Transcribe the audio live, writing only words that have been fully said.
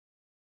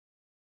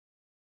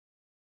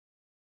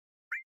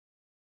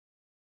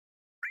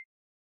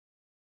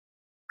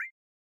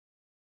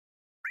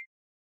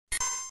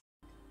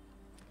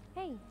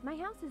Hey, my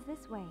house is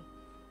this way.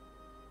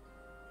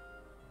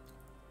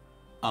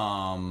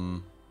 I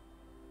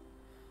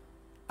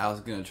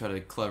was gonna try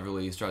to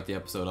cleverly start the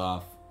episode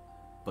off,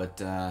 but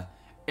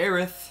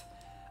Aerith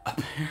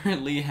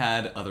apparently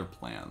had other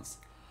plans.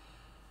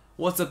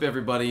 What's up,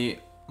 everybody?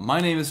 My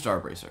name is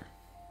Starbracer,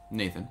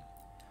 Nathan,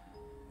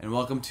 and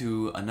welcome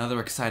to another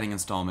exciting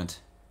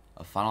installment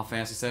of Final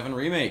Fantasy VII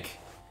Remake.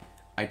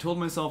 I told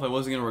myself I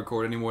wasn't gonna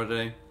record anymore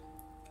today.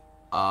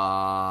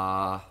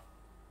 I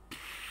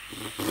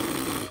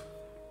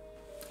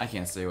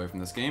can't stay away from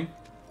this game.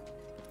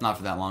 Not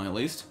for that long, at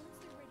least.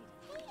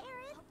 Hey,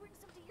 Aaron! I'll bring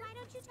some to you. Why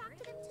don't you talk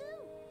to them too?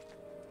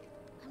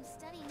 I'm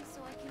studying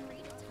so I can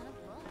read a ton of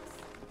books.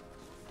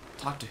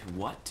 Talk to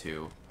what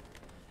to?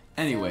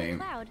 Anyway. So,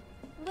 Cloud,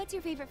 what's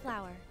your favorite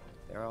flower?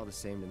 They're all the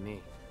same to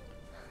me.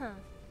 Huh.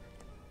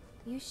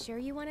 You sure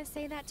you want to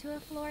say that to a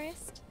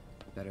florist?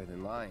 Better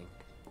than lying.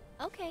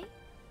 Okay.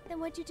 Then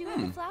what'd you do with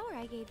the flower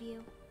I gave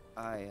you?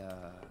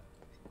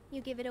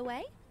 You give it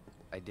away?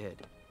 I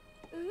did.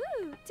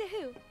 Ooh, to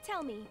who?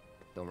 Tell me.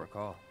 Don't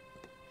recall.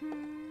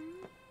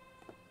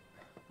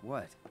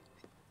 What?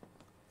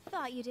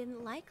 Thought you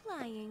didn't like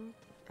lying.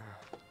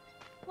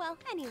 Well,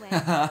 anyway.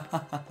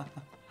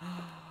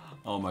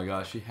 Oh my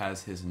gosh, he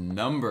has his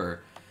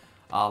number.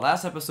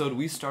 Last episode,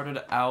 we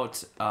started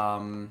out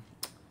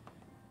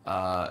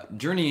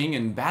journeying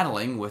and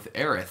battling with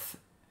Aerith.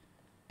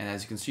 And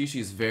as you can see,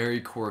 she's very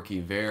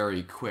quirky,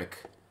 very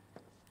quick.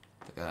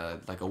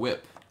 Like a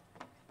whip.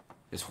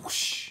 Just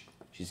whoosh.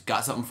 She's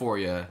got something for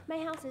you. My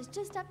house is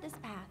just up this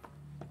path.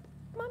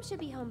 Mom should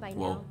be home by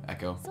Whoa, now.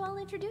 Echo. So I'll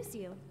introduce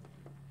you.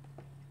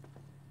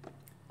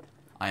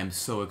 I am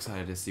so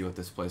excited to see what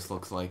this place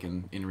looks like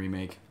in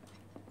Remake.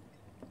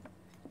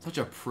 Such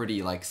a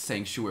pretty, like,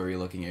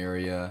 sanctuary-looking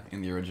area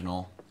in the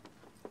original.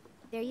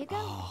 There you go.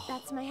 Oh.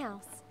 That's my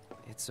house.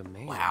 It's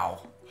amazing.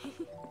 Wow.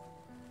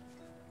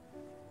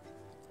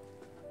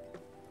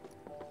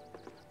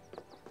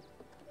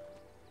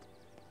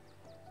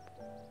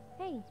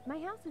 Hey, my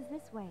house is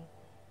this way.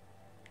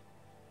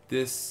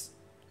 This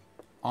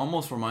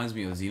almost reminds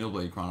me of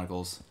Xenoblade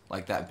Chronicles,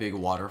 like that big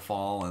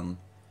waterfall and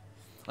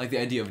like the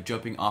idea of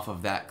jumping off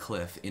of that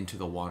cliff into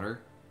the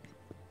water.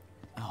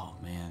 Oh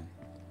man.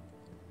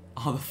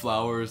 All the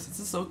flowers, this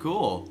is so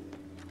cool.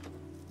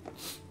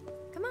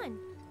 Come on.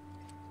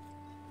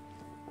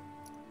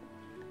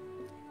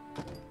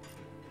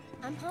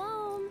 I'm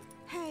home.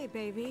 Hey,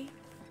 baby.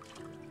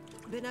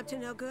 Been up to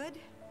no good?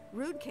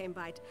 Rude came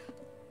by.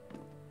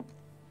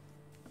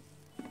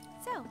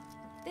 So,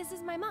 this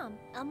is my mom,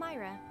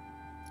 Elmira.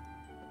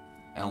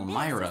 This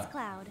Elmira. is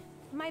Cloud,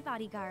 my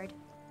bodyguard.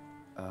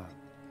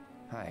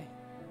 Hi.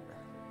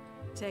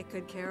 Take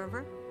good care of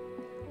her.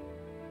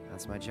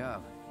 That's my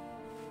job.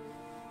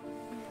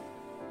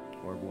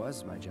 Or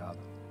was my job.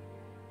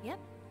 Yep,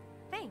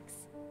 thanks.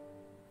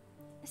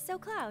 So,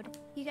 Cloud,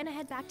 you gonna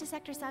head back to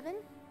Sector 7?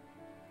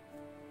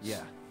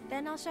 Yeah.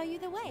 Then I'll show you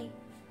the way.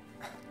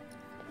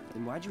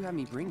 Then why'd you have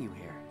me bring you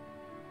here?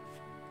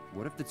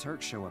 What if the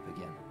Turks show up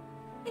again?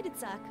 It'd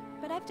suck,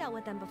 but I've dealt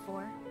with them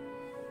before.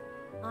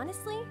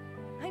 Honestly,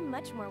 I'm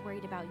much more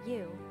worried about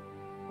you.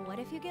 What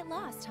if you get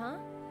lost, huh?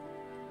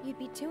 You'd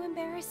be too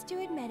embarrassed to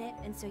admit it,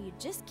 and so you'd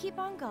just keep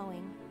on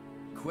going.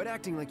 Quit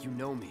acting like you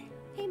know me.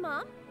 Hey,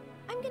 Mom,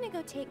 I'm gonna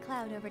go take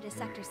Cloud over to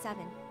Sector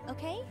 7,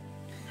 okay?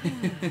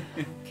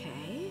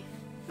 Okay.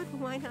 But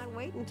why not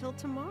wait until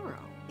tomorrow?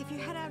 If you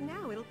head out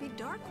now, it'll be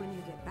dark when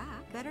you get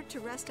back. Better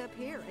to rest up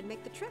here and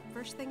make the trip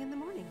first thing in the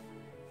morning,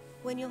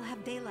 when you'll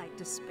have daylight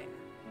to spare.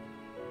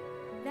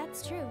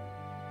 That's true.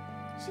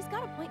 She's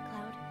got a point,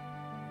 Cloud.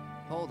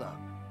 Hold up.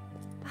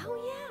 Oh,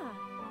 yeah.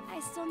 I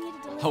still need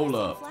to deliver Hold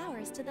some up.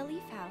 flowers to the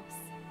Leaf House.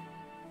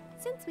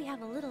 Since we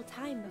have a little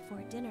time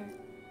before dinner,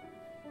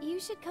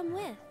 you should come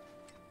with.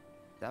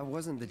 That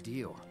wasn't the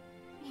deal.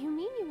 You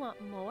mean you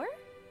want more?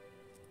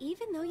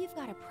 Even though you've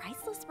got a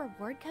priceless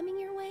reward coming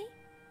your way?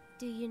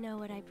 Do you know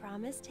what I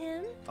promised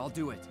him? I'll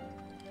do it.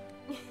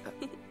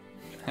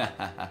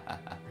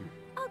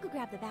 I'll go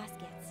grab the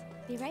baskets.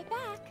 Be right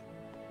back.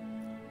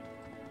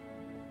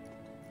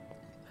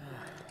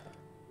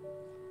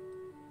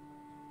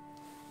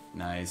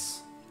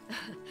 Nice.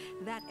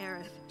 That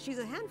Aerith. She's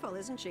a handful,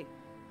 isn't she?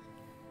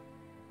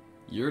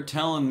 You're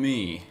telling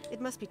me. It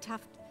must be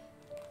tough.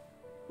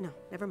 No,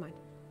 never mind.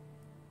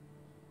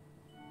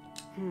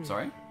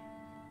 Sorry?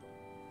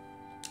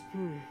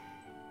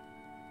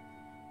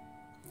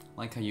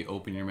 Like how you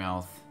open your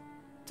mouth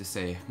to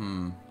say,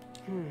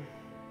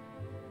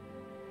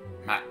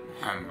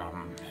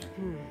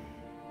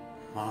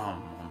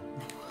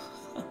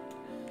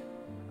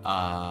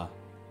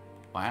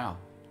 Wow.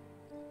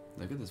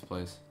 Look at this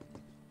place.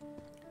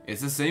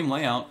 It's the same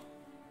layout.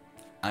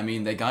 I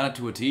mean, they got it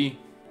to a T.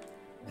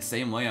 The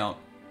same layout.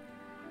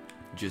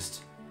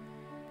 Just,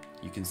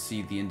 you can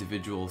see the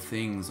individual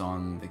things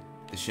on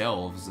the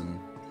shelves and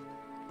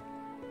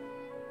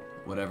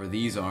whatever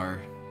these are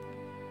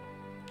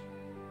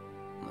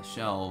on the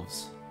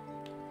shelves.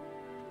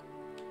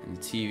 And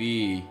the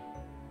TV.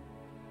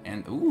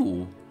 And,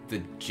 ooh, the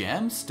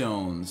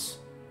gemstones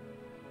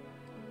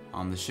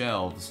on the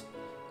shelves.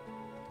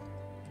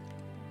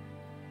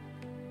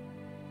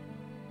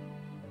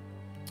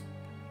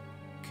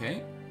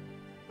 Okay.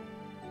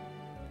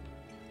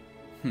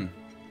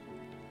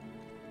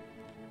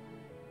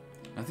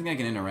 Nothing I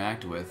can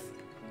interact with.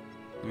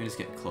 Let me just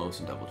get close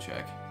and double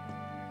check.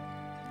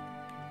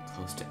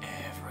 Close to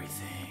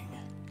everything.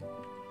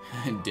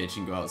 Ditch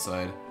and go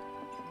outside.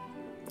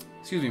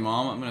 Excuse me,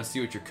 Mom. I'm gonna see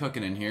what you're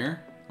cooking in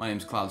here. My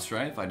name's Cloud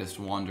Strife. I just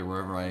wander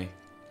wherever I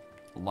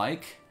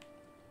like.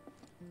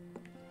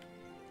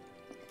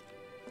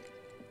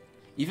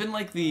 Even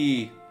like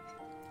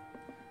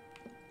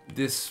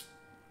this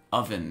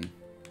oven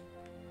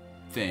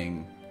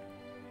thing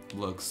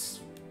looks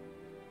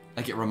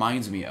like it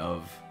reminds me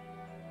of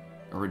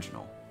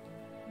original.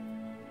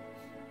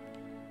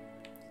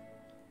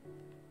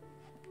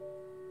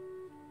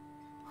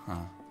 Huh.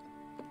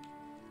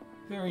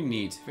 Very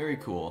neat. Very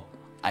cool.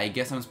 I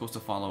guess I'm supposed to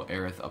follow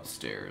Aerith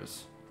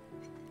upstairs.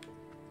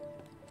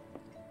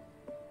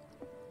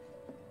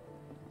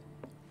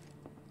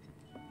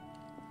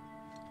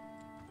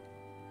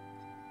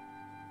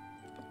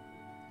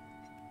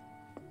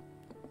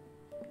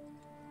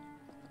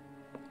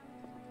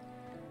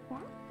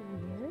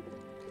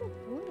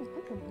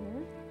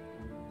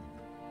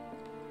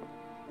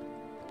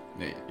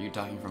 Wait, are you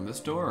talking from this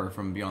door or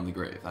from beyond the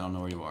grave? I don't know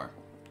where you are.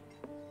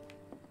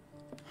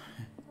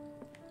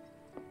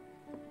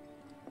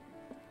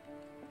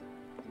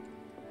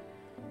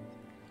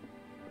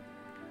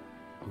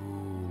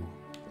 Ooh.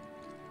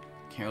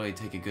 Can't really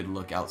take a good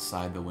look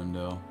outside the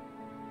window,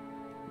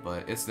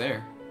 but it's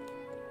there,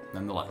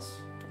 nonetheless.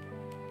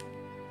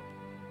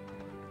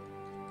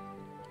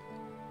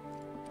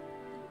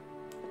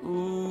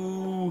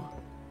 Ooh.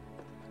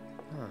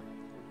 Huh.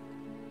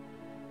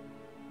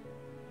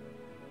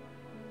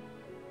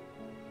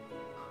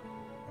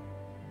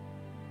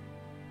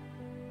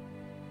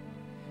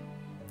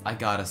 I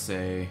gotta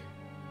say,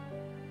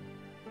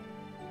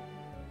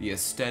 the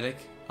aesthetic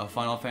of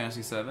Final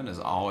Fantasy VII has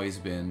always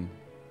been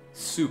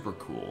super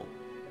cool.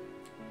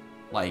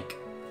 Like,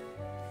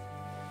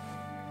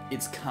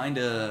 it's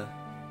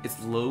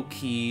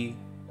low-key,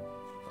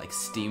 like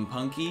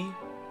steampunky.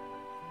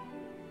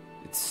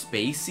 It's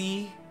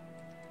spacey,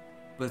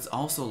 but it's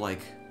also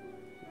like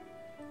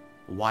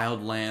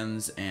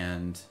wildlands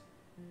and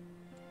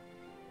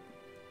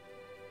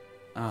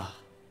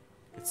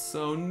it's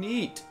so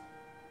neat.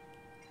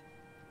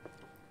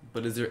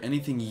 But is there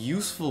anything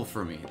useful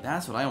for me?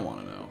 That's what I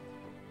want to know.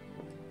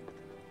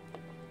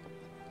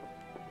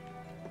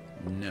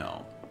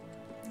 No,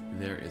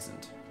 there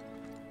isn't.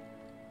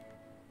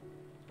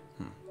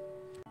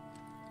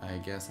 I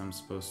guess I'm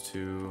supposed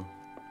to,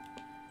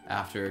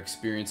 after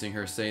experiencing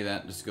her say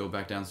that, just go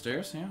back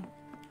downstairs, yeah?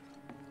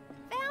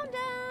 Found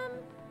him!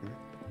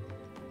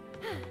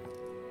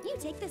 You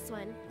take this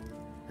one.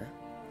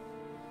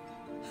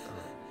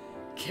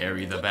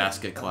 Carry the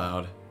basket,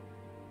 Cloud.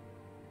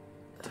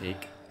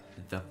 Take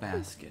the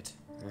basket.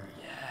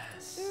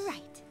 Yes.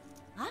 Right.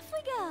 Off we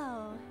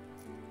go.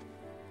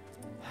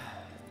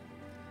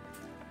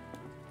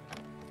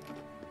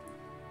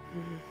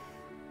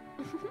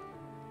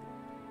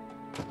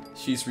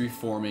 She's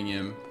reforming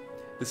him.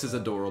 This is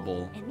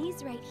adorable. And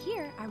these right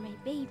here are my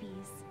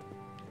babies.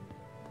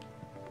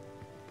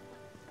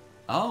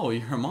 Oh,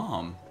 you're her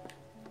mom.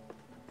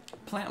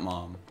 Plant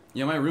mom.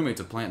 Yeah, my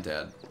roommate's a plant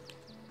dad.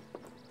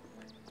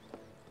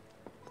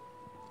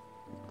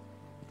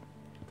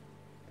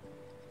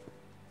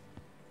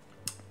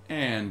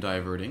 And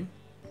diverting.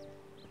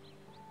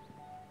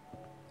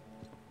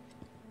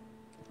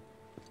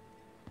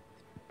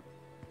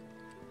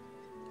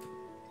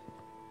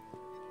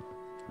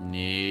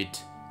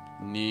 Neat.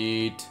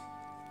 Neat.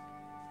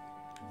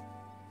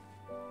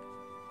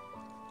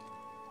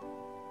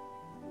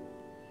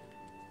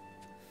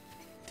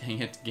 Dang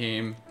it,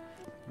 game.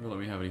 Never let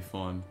me have any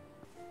fun.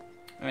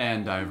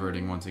 And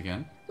diverting once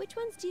again. Which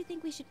ones do you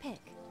think we should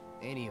pick?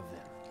 Any of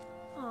them.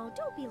 Oh,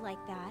 don't be like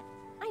that.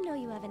 I know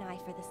you have an eye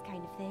for this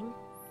kind of thing.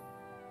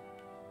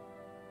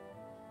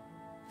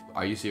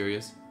 Are you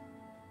serious?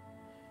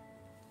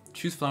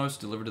 Choose flowers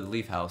to deliver to the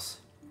leaf house.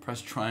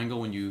 Press triangle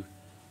when you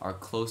are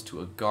close to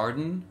a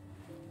garden.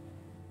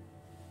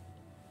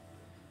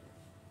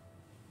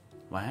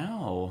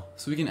 Wow.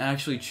 So we can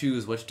actually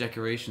choose which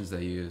decorations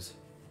they use.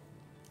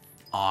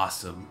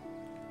 Awesome.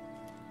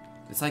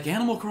 It's like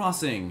Animal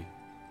Crossing.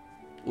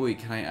 Wait,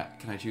 can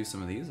I choose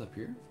some of these up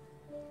here?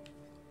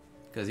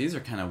 Because these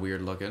are kind of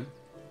weird looking.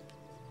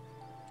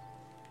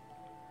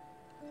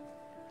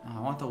 Oh, I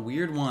want the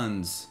weird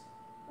ones.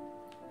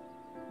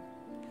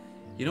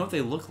 You know what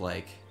they look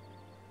like?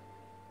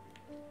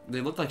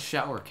 They look like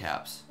shower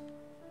caps.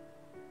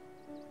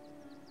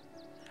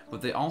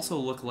 But they also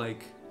look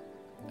like...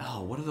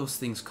 Oh, what are those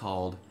things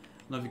called? I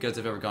don't know if you guys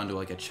have ever gone to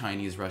like a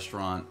Chinese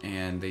restaurant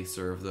and they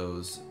serve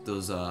those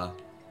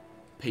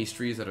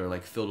pastries that are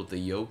like filled with the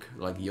yolk,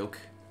 like yolk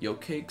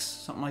cakes,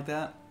 something like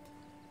that.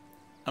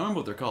 I don't remember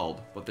what they're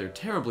called, but they're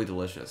terribly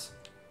delicious.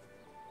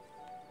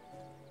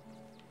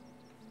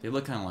 They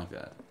look kind of like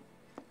that.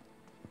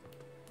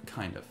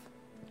 Kind of.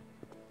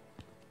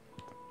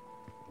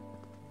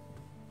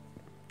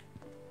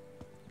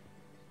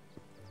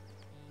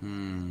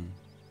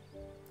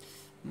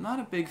 Not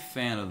a big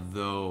fan of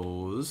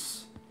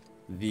those.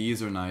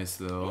 These are nice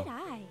though. Good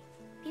eye.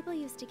 People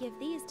used to give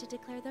these to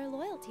declare their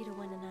loyalty to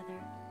one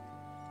another.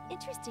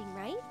 Interesting,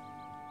 right?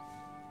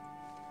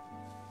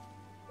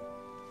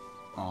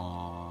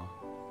 Aww.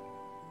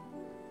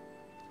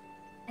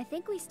 I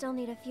think we still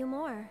need a few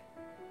more.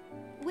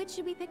 Which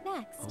should we pick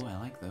next? Oh, I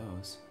like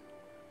those.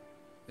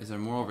 Is there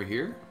more over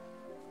here?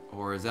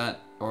 Or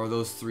are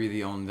those three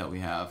the only that we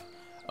have?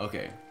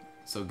 Okay,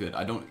 so good.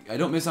 I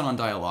don't miss out on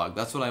dialogue.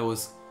 That's what I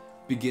was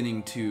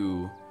beginning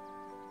to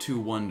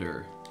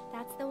wonder.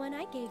 That's the one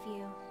I gave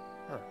you.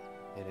 Huh,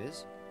 it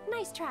is?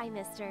 Nice try,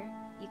 mister.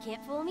 You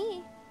can't fool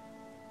me.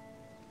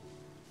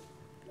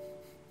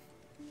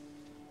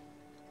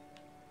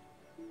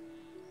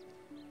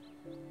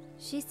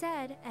 She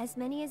said, as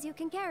many as you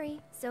can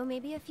carry, so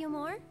maybe a few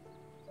more?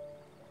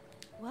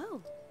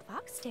 Whoa,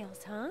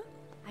 foxtails, huh?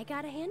 I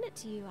gotta hand it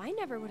to you. I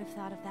never would have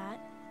thought of that.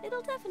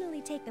 It'll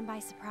definitely take them by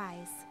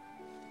surprise.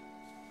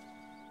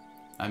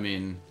 I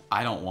mean,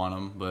 I don't want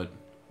them, but...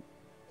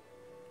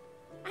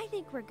 I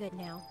think we're good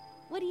now.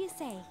 What do you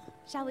say?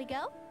 Shall we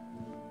go?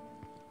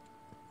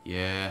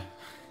 Yeah.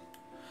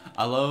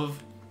 I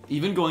love...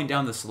 Even going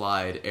down the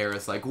slide,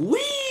 Aerith's like,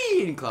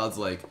 whee! And Cloud's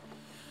like...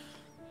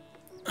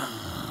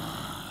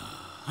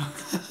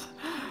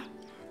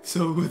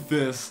 So with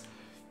this,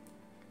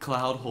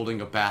 Cloud holding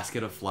a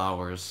basket of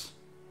flowers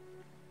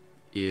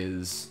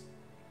is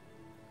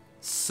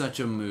such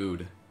a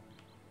mood.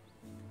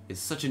 Is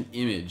such an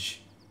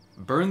image.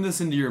 Burn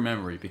this into your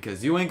memory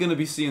because you ain't gonna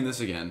be seeing this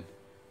again.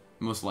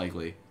 Most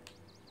likely.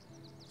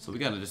 So we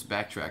gotta just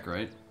backtrack,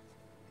 right?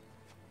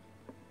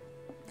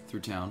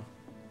 Through town.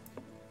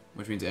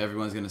 Which means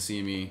everyone's gonna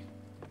see me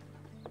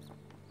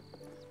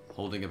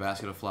holding a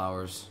basket of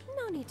flowers.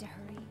 No need to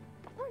hurry.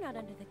 We're not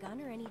under the gun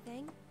or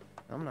anything.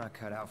 I'm not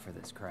cut out for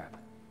this crap.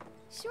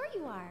 Sure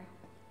you are.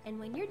 And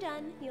when you're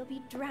done, you'll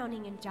be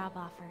drowning in job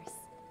offers.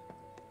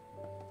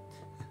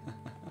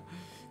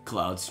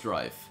 Cloud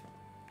Strife.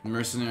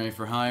 Mercenary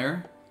for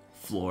hire,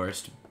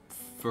 florist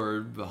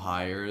for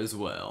hire as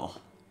well.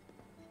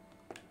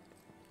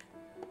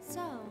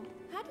 So,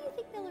 how do you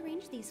think they'll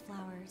arrange these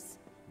flowers?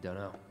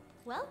 Dunno.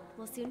 Well,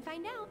 we'll soon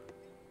find out.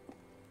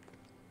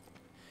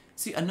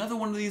 See, another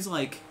one of these,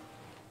 like,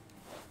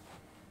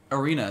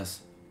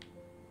 arenas.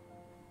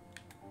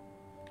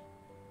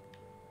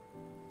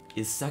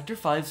 Is Sector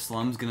 5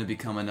 slums gonna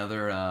become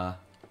another,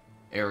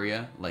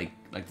 area, like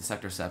the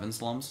Sector 7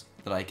 slums?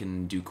 That I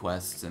can do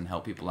quests and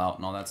help people out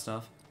and all that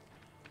stuff?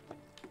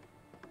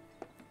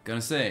 Gonna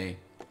say,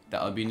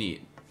 that would be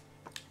neat.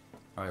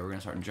 Alright, we're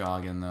gonna start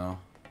jogging, though.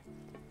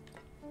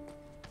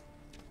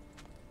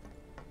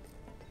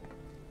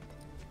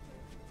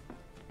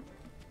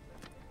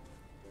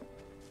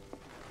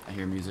 I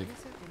hear music.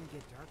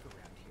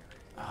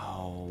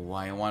 Oh,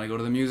 I want to go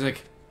to the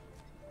music.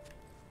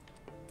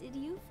 Did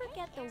you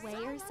forget the way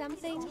or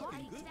something?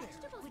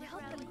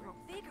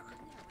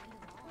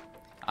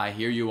 I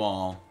hear you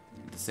all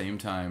at the same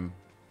time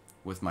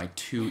with my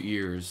 2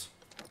 ears.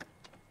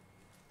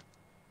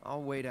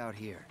 I'll wait out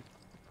here.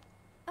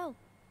 Oh,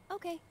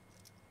 okay.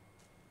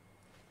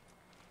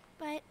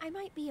 But I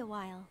might be a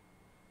while.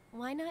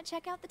 Why not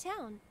check out the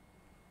town?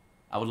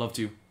 I would love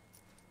to.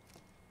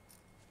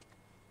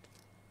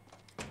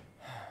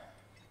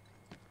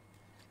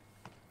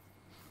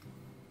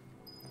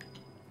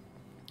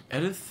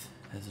 Edith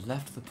has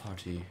left the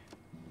party.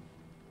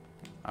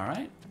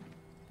 Alright.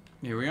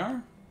 Here we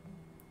are.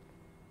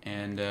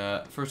 And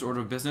first order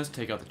of business,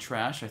 take out the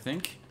trash, I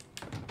think.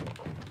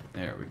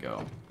 There we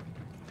go.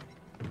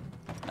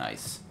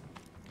 Nice.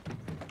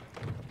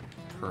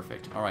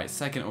 Perfect. Alright,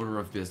 second order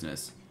of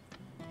business.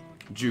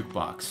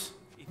 Jukebox.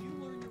 If you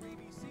learn your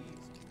ABCs,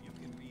 you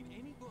can read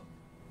any book.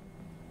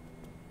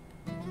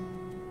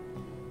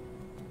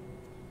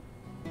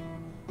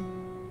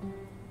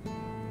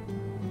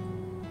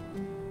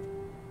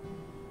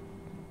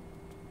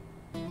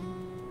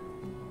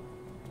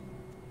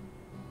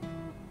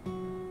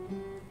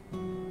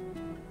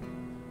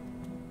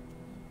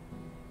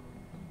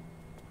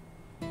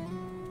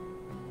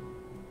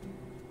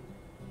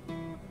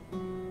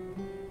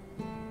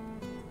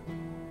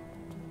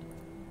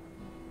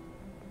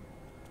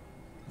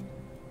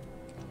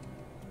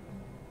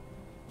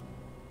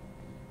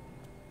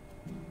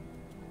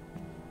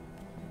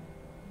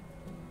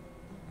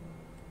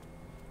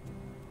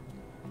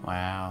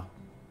 Wow.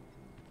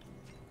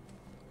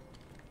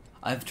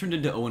 I've turned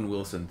into Owen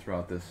Wilson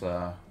throughout this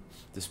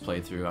this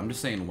playthrough. I'm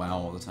just saying wow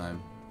all the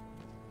time.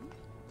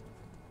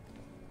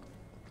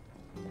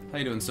 How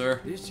you doing, sir?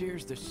 This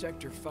here's the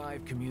Sector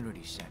 5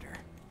 Community Center.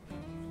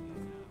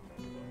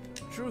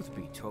 Truth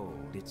be told,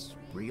 it's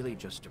really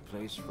just a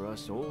place for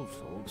us old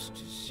folks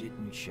to sit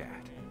and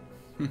chat.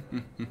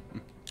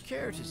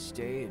 Care to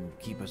stay and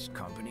keep us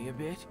company a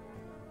bit?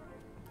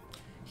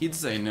 He'd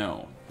say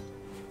no.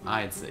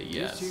 I'd say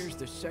yes. This here's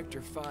the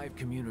Sector 5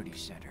 Community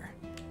Center.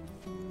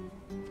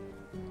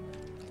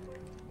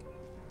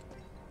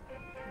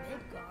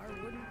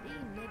 Midgar wouldn't be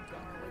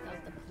Midgar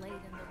without the plate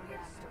and the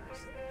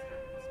reactors.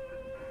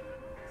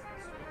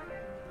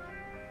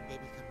 They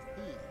become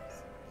thieves.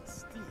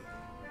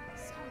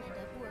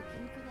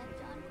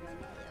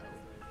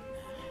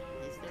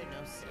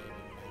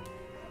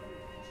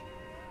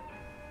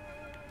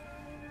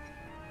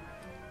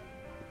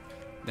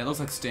 That looks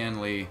like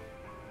Stanley,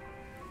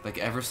 like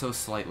ever so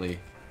slightly.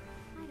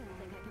 I don't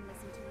think I can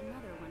listen to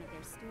another one of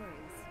their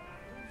stories.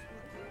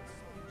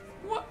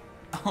 What?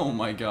 Oh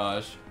my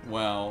gosh.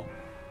 Wow.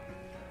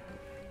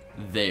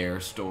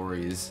 Their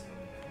stories.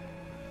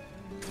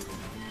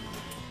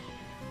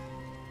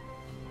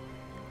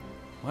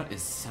 What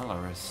is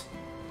Celerus?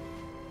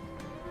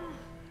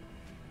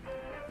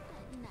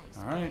 Nice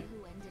All right. guy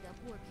who ended up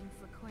working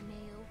for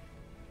Corneo.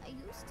 I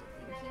used to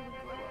think he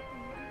would grow up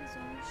and run his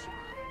own shop.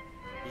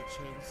 He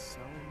changed so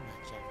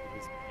much after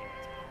his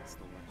parents passed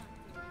away.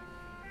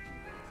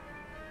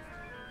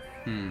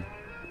 Hmm.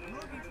 I'm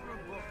looking for a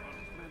book on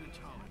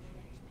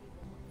planetology.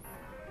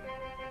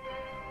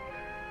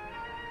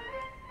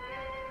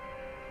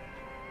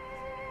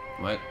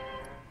 What?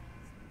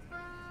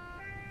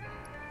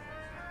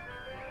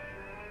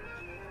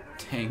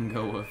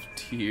 Tango of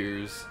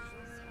Tears.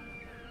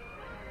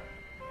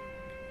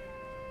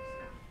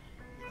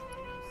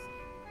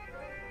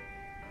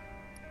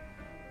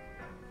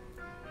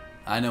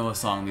 I know a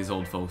song these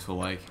old folks will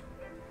like.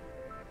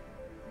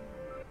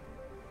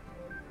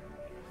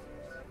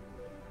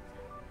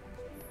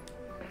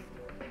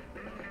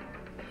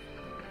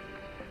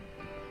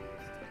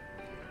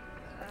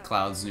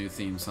 Cloud's new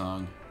theme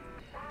song.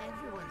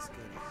 Everyone's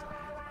good at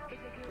something,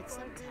 but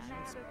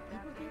sometimes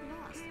people get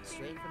lost and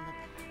stray from the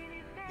path.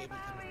 They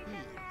become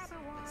thieves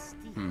and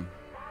steal. Hmm.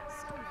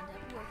 Some end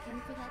up working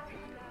for that one.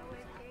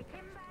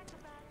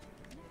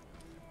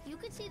 You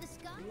could see the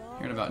sky.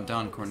 Hearing about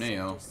Don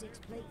Corneo. Six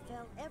plate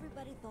fell,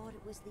 everybody thought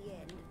it was the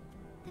end.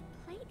 The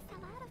plate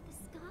fell out of the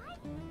sky?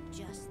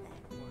 Just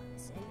that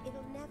once, and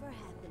it'll never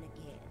happen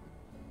again.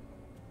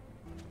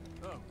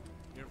 Oh,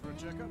 here for a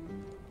checkup?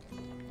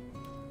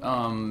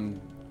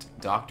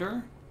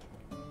 Doctor?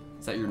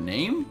 Is that your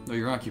name or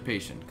your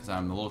occupation? Because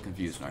I'm a little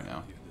confused right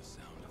now. Hear the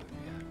sound of the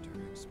reactor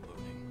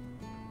exploding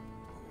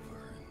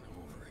over and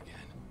over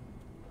again.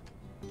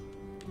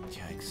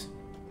 Yikes.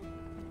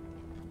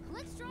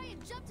 Let's try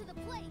and jump to the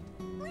plate.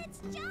 Let's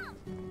jump!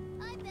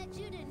 I bet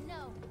you didn't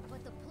know,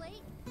 but the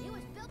plate, it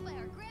was built by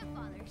our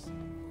grandfathers.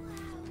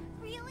 Wow,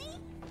 really?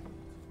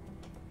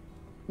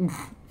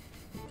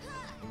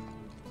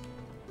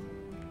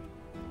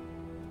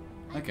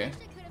 Okay. I wish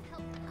I could have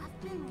helped.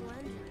 I've been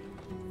wondering,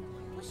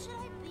 what should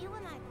I be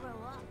when I grow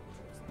up?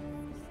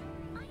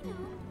 I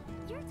know.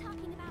 You're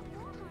talking about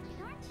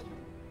Warhammer, aren't you?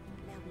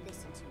 Now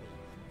listen to me.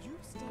 You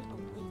stay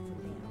away from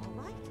there, all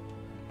right?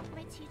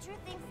 My teacher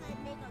thinks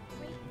I'd make a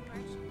great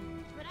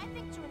merchant, but I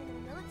think joining the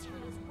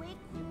military is way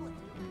cooler.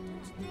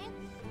 Don't you think?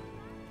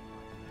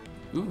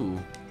 Ooh.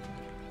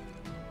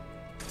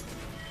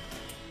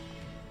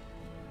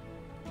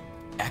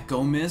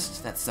 Echo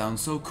Mist? That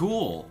sounds so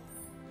cool.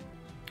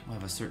 We'll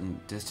have a certain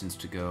distance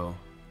to go.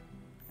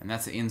 And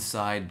that's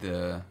inside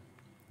the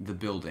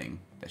building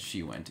that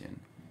she went in.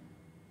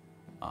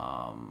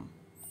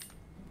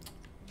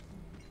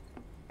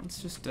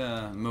 Let's just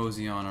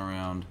mosey on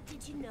around.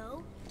 Did you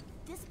know?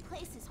 This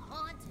place is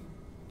haunted.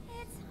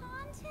 It's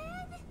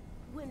haunted?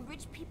 When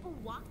rich people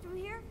walk through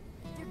here,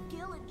 their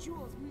gilded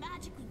jewels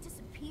magically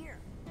disappear.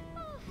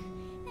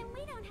 Then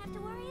we don't have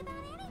to worry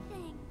about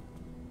anything.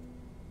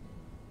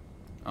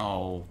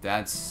 Oh,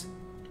 that's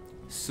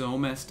so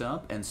messed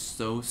up and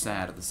so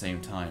sad at the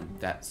same time.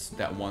 That's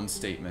that one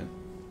statement.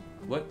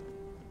 What?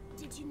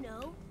 Did you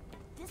know?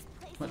 This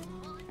place What? is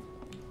haunted.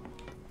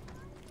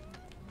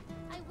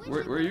 I wish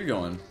Where are you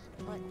going?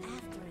 But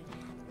after it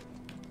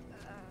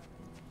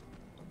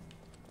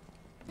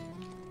happened,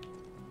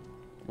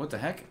 What the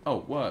heck? Oh,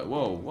 what?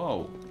 Whoa,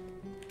 whoa.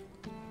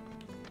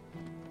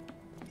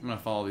 I'm gonna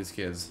follow these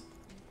kids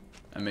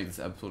and make this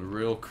episode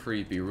real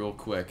creepy, real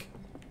quick.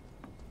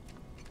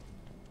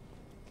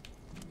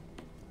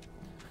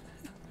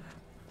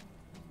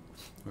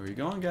 Where are you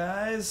going,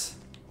 guys?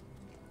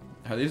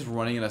 Are they just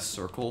running in a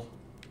circle?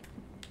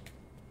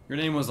 Your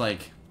name was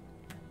like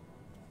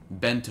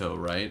Bento,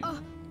 right?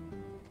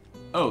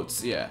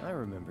 Oats, yeah. I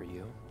remember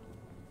you.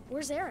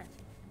 Where's Aerith?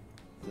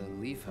 The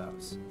Leaf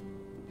House.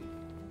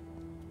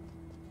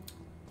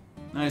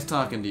 Nice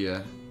talking to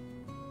you.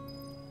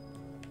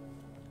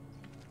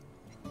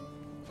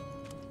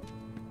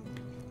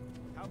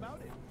 How about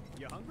it?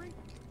 You hungry?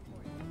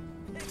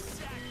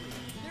 Exactly.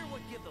 They're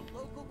what give the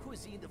local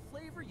cuisine the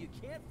flavor you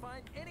can't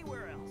find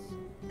anywhere else.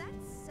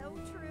 That's so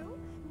true.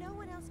 No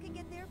one else can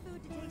get their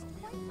food to taste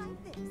quite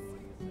like this.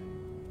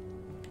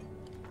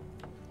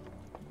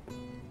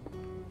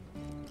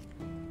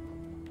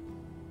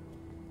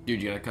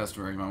 Dude, you got a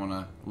customer. You might want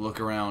to look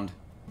around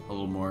a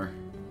little more.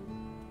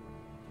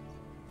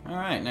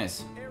 Alright,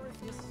 nice.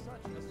 Aerith is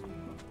such a sweet.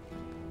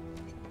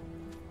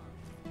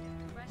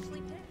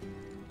 Freshly picked.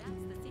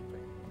 That's the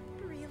secret.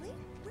 Really?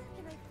 Where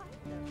can I find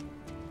them?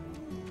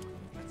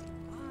 That's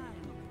fine.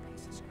 Look at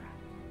piece of scrap.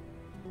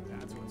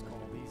 That's what's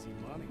called easy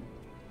money.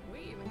 We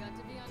even got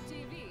to be on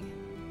TV.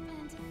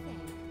 And to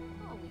think,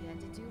 all we had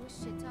to do was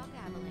shit talk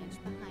Avalanche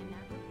behind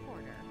that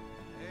reporter.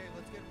 Hey,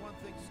 let's get one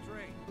thing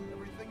straight.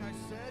 Everything I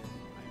said,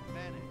 I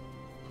meant it.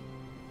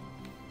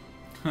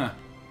 Huh.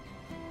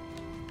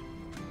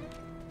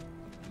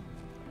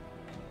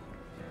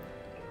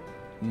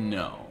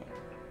 No.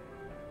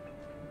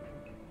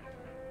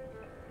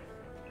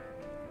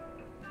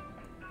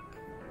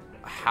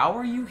 How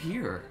are you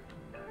here?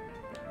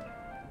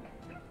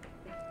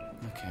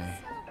 Okay.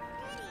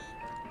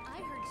 I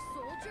heard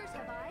soldiers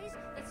have eyes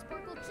that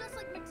sparkle just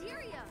like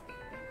materia.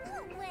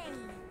 No way.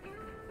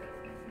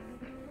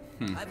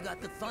 I've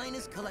got the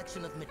finest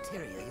collection of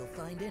materia you'll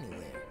find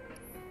anywhere.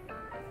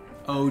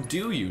 Oh,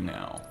 do you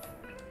now?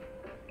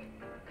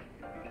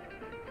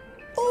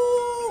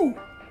 Oh!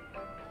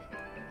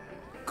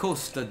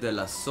 Costa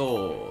del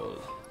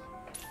Sol.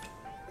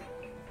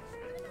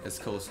 It's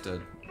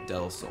Costa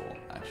del Sol,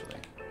 actually.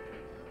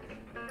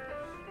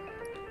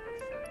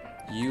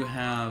 You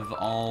have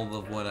all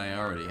of what I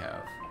already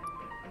have,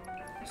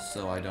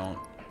 so I don't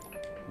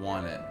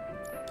want it.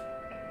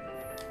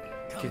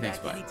 Okay, thanks,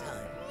 bye. I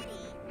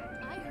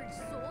heard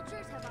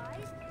soldiers have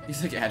eyes that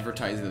He's like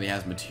advertising that he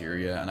has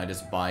materia, and I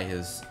just buy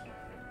his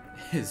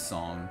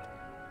song.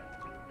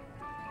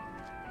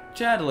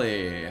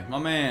 Chadley, my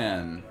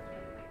man.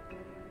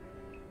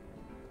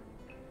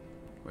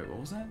 Wait, what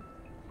was that?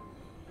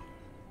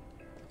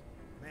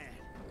 Man,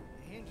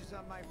 the hinges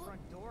on my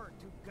front door are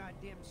too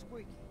goddamn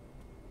squeaky.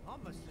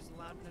 Almost as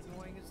loud and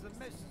annoying as the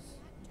missus.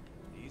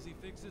 Easy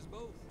fixes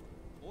both.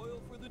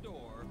 Oil for the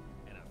door,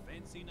 and a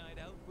fancy night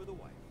out for the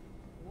wife.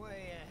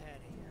 Way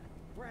ahead of you.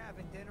 We're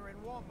having dinner in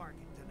Walmart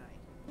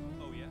tonight.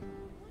 Oh yeah?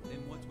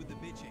 Then what's with the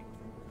bitching?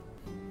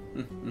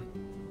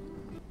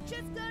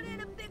 just got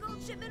in a big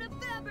old shipment of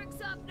fabric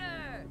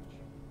softener.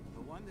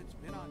 The one that's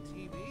been on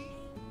TV?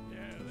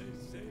 Yeah, they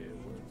say it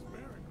works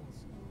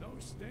miracles. No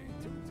stain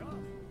too tough.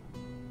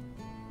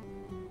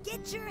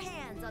 Get your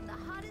hands on the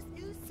hottest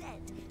new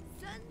scent,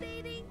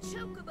 Sunbathing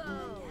Chocobo.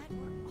 Dad,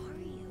 where are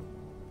you?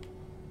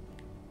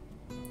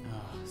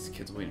 Oh, this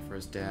kid's waiting for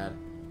his dad.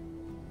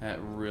 That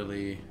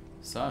really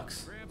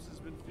sucks. Gramps has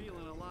been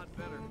feeling a lot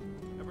better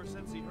ever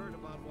since he heard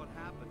about what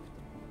happened.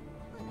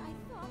 But I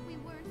thought we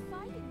weren't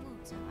fighting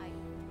Wu-Tai.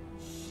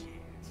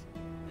 Shit.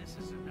 This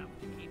is enough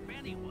to keep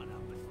anyone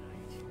up at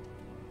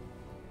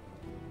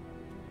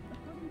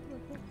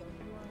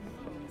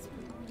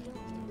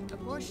night. A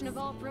portion of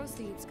all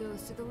proceeds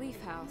goes to the Leaf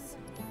House.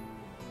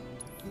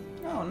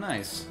 Oh,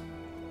 nice.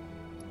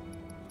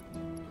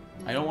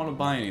 I don't want to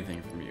buy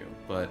anything from you,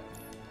 but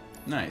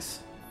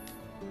nice.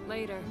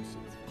 Later.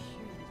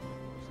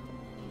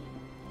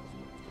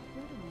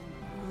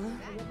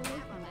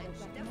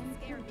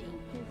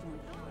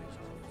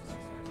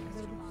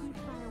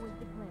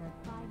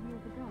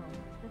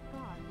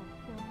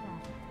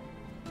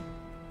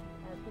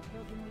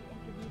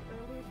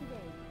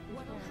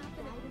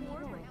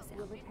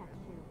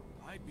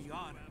 I'd be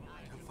honored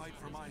to fight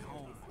for my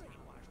home.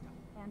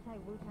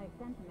 Anti-Wu-Tai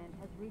sentiment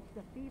has reached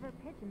a fever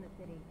pitch in the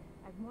city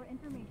as more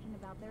information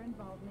about their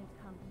involvement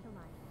comes to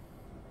light.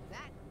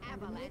 That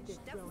avalanche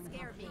doesn't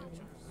scare me.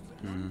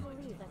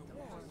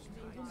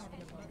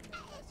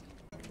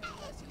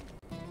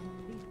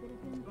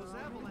 Those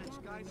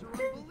avalanche guys are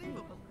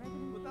unbelievable.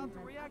 Without the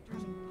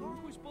reactors, how are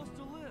we supposed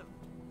to live?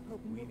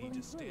 We need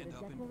to stand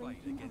up and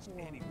fight against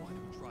anyone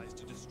who tries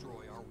to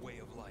destroy our way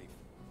of life.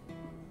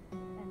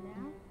 And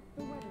now,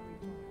 the weather report.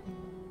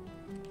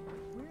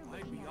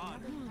 I'd be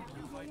honored to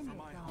fight for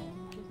my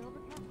home.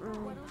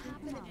 What'll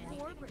happen if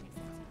war breaks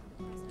out?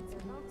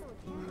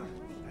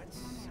 That's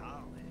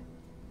solid.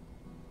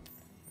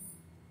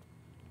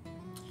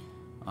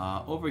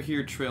 Over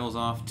here trails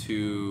off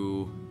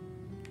to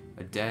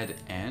a dead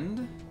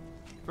end,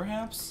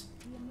 perhaps?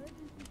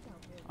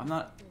 I'm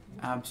not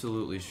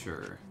absolutely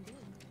sure.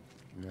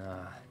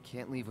 Nah,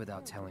 can't leave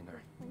without telling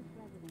her.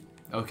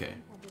 Okay.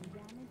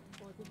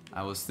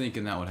 I was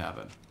thinking that would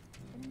happen.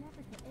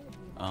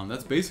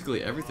 That's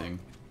basically everything.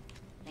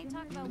 They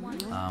talk about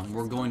one.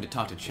 We're going to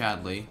talk to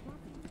Chadley.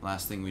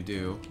 Last thing we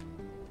do.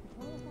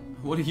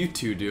 What are you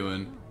two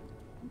doing?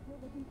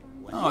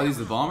 Oh, these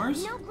are the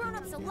bombers? No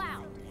grown-ups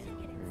allowed.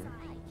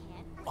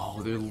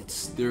 Oh,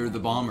 they're the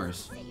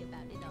bombers.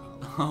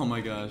 Oh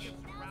my gosh.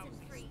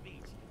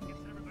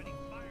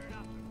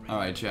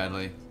 Alright,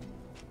 Chadley.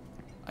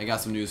 I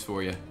got some news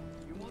for you.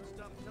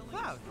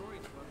 Cloud,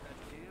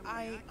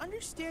 I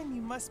understand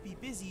you must be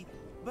busy,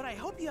 but I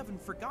hope you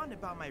haven't forgotten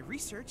about my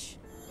research.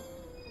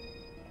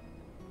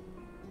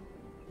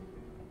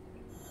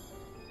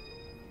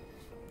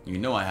 You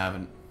know I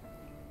haven't.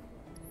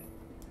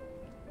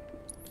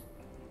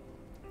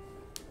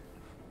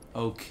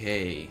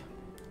 Okay.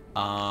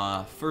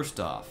 First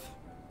off.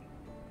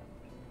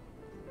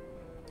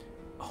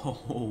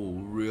 Oh,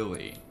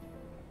 really?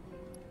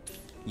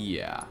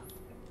 Yeah.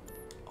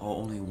 Oh,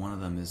 only one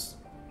of them is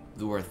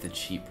worth the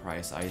cheap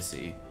price, I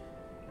see.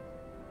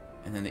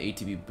 And then the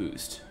ATB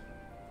boost.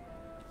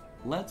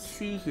 Let's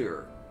see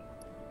here.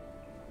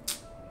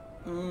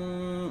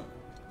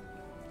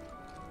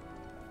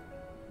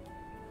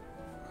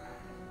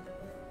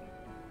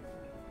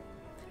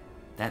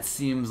 That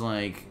seems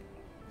like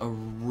a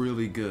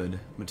really good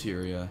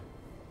materia.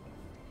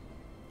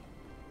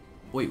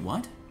 Wait,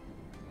 what?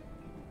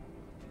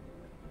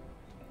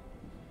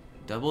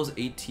 Doubles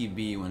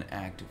ATB when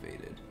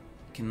activated.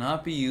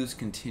 Cannot be used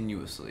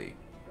continuously.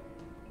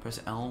 Press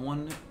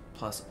L1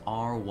 plus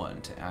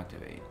R1 to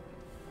activate.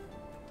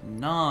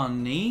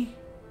 Nani?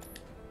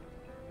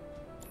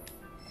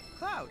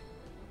 Cloud,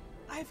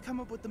 I've come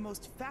up with the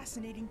most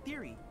fascinating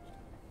theory.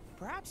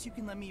 Perhaps you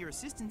can lend me your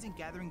assistance in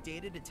gathering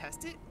data to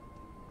test it?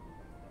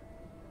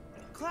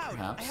 Cloud,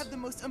 Perhaps. I have the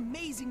most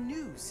amazing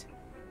news.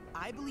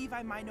 I believe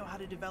I might know how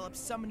to develop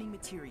summoning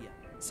materia,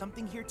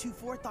 something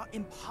heretofore thought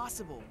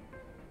impossible.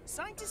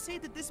 Scientists say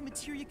that this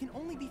materia can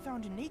only be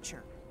found in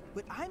nature,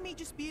 but I may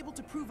just be able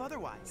to prove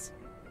otherwise.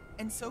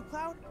 And so,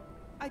 Cloud,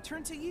 I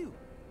turn to you.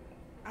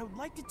 I would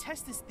like to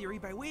test this theory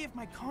by way of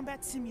my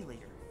combat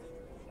simulator.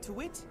 To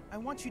wit, I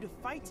want you to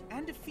fight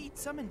and defeat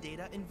summon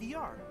data in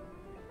VR.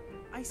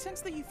 I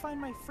sense that you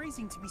find my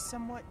phrasing to be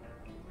somewhat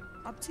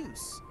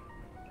obtuse.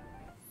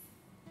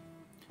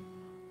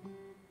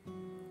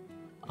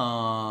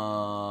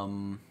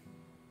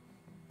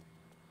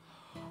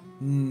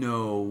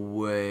 No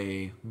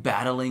way.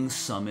 Battling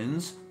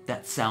summons?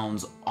 That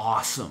sounds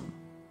awesome.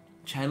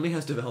 Chadley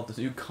has developed a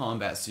new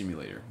combat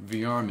simulator,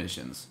 VR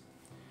missions.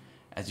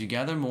 As you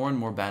gather more and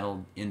more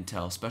battle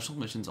intel, special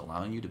missions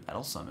allowing you to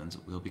battle summons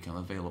will become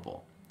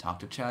available. Talk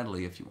to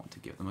Chadley if you want to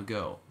give them a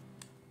go.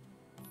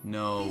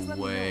 No Please let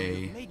me know way.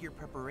 you've made your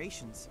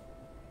preparations.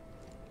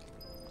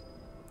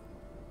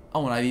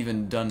 Oh, and I've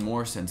even done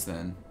more since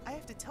then. I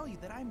have to tell you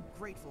that I'm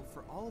grateful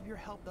for all of your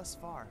help thus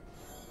far.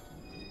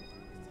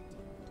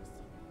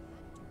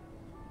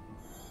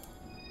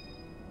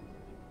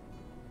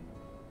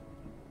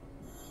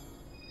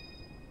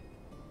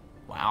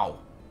 Wow.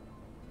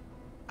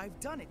 I've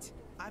done it.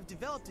 I've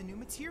developed a new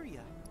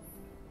materia.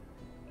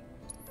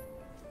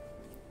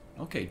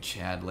 Okay,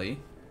 Chadley.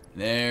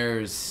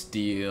 There's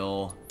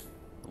steel.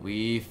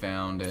 We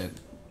found it.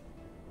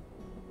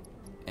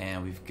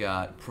 And we've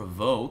got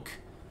Provoke.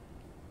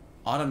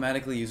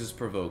 Automatically uses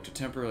Provoke to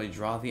temporarily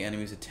draw the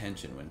enemy's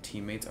attention when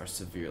teammates are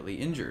severely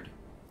injured.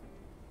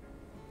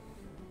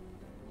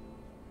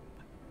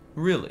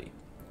 Really?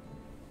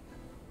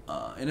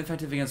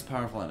 Ineffective against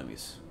powerful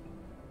enemies.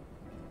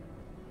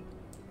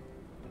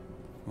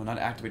 Will not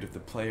activate if the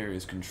player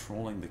is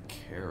controlling the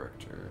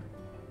character.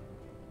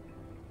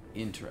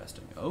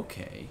 Interesting.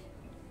 Okay.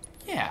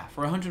 Yeah,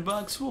 for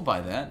 $100, we'll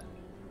buy that.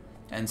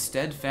 And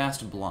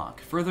Steadfast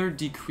Block. Further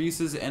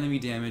decreases enemy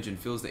damage and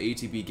fills the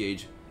ATB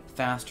gauge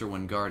faster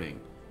when guarding.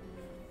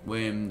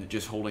 When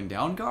just holding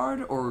down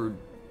guard or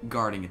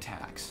guarding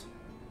attacks?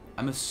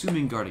 I'm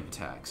assuming guarding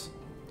attacks.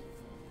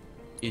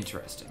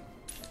 Interesting.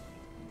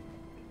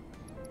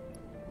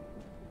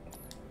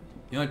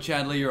 You know what,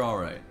 Chadley, you're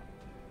alright.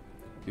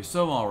 You're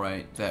so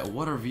alright that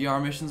what are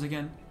VR missions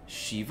again?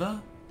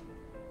 Shiva?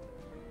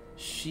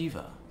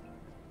 Shiva.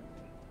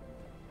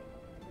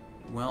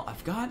 Well,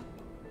 I've got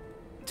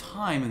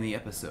time in the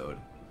episode.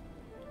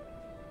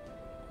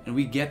 And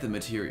we get the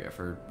materia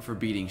for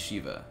beating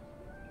Shiva.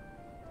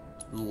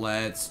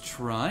 Let's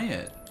try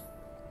it.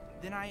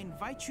 Then I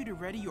invite you to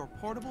ready your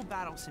portable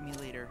battle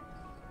simulator.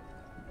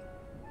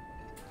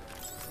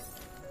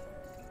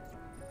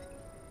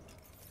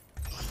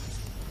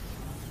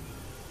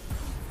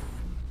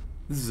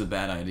 This is a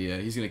bad idea.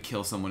 He's gonna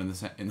kill someone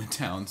in the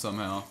town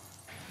somehow.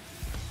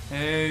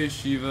 Hey,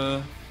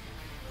 Shiva.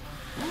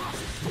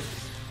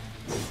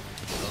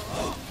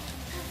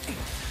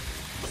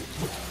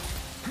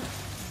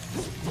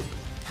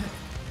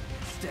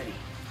 Steady.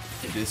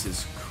 This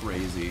is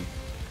crazy.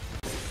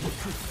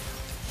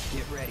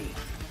 Get ready.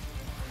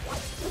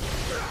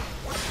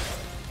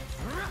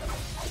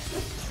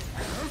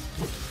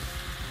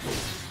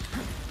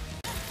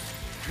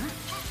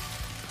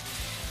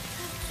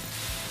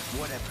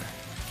 Whatever.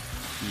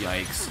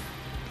 Yikes.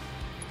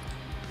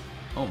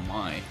 Oh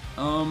my.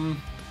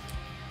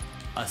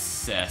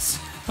 Assess.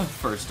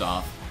 First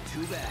off.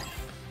 Too bad.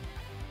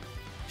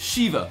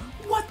 Shiva.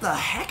 What the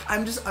heck?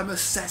 I'm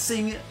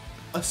assessing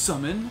a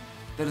summon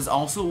that is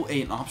also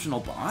an optional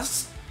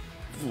boss?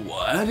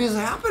 What is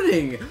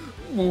happening?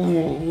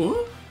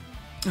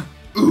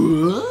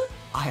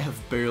 I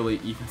have barely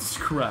even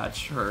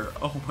scratched her.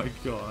 Oh my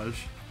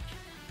gosh.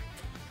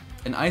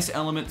 An ice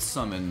element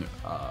summon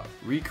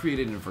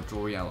recreated in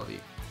virtual reality.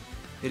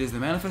 It is the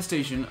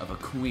manifestation of a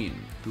queen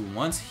who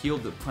once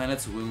healed the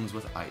planet's wounds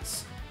with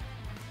ice,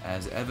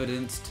 as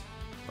evidenced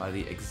by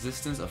the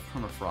existence of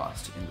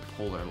permafrost in the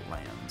polar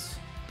lands.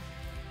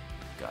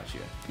 Gotcha.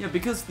 Yeah,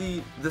 because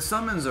the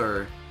summons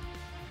they're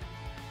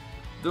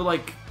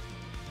like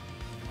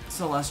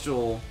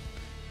celestial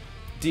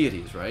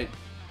deities, right?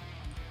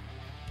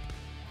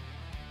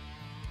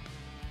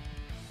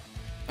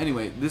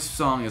 Anyway, this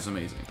song is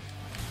amazing.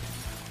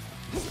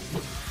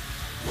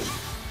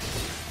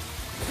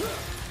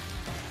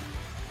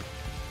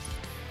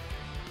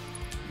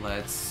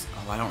 Let's...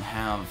 Oh, I don't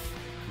have...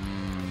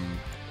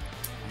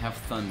 I have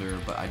Thunder,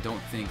 but I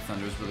don't think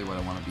Thunder is really what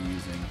I want to be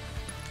using.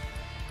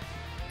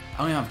 I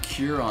don't even have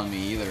Cure on me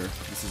either.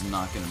 This is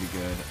not going to be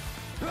good.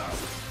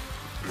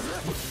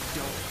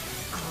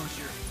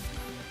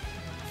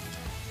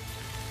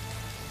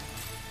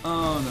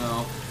 Oh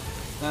no.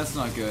 That's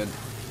not good.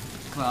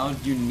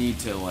 Cloud, you need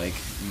to, like,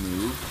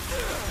 move.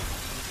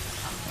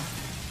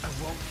 I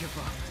won't give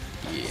up.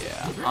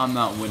 Yeah, I'm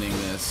not winning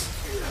this.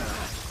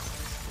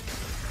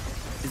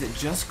 Is it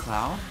just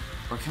Cloud?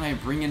 Or can I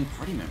bring in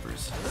party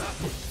members?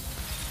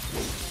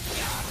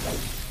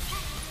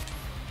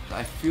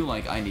 I feel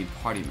like I need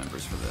party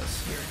members for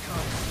this. Here it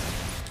comes.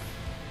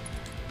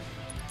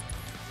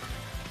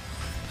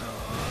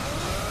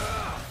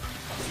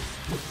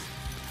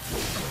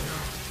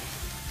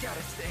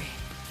 Gotta stay.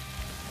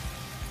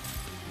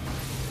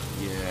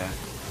 Yeah.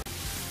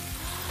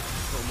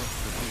 So much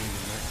for being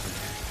a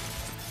mercenary.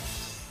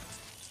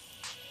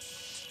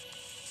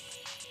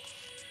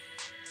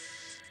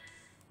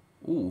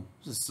 Ooh,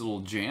 there's this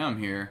little jam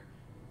here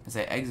as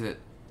I exit.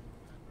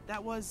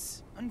 That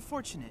was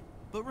unfortunate,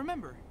 but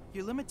remember,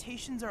 your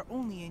limitations are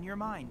only in your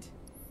mind.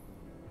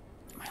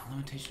 My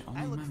limitation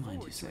only in my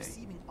mind, you say?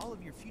 Receiving all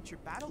of your future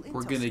battle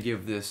We're gonna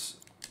give this,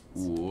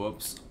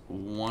 whoops,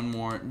 one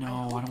more.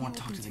 No, I don't want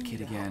to talk to the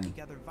kid again.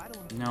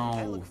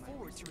 No.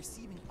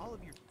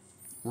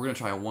 We're gonna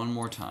try one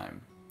more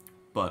time,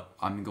 but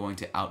I'm going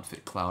to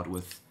outfit Cloud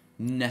with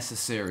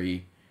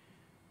necessary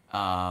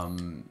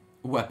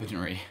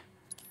weaponry.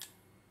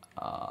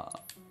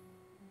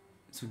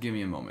 So give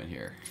me a moment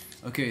here.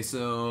 Okay,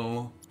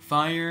 so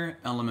fire,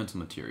 elemental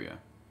materia.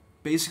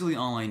 Basically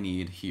all I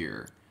need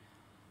here.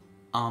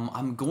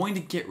 I'm going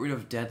to get rid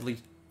of deadly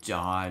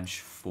dodge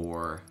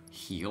for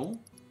heal,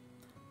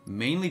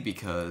 mainly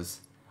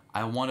because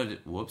I wanted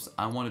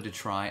to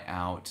try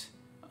out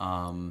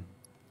oh,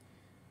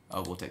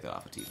 we'll take that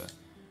off of Tifa.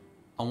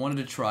 I wanted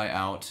to try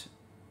out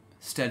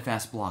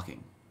steadfast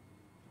blocking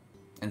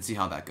and see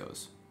how that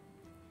goes,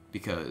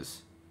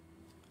 because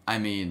I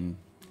mean,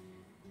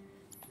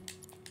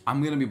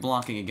 I'm gonna be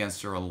blocking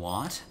against her a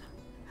lot,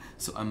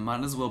 so I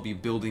might as well be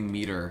building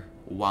meter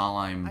while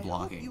I'm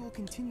blocking. I hope you will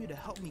continue to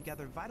help me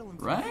gather vital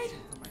Right? information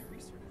for my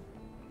research.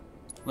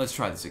 Let's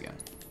try this again.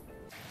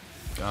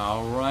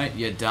 Alright,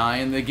 you die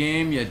in the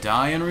game, you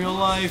die in real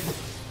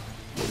life.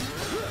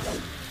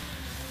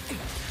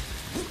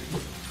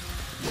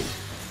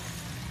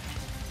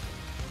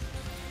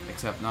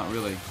 Except not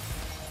really.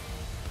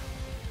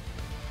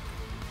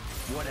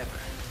 Whatever.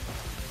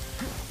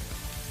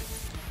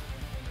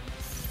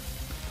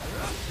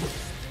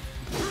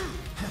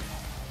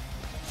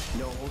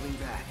 No holding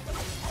back.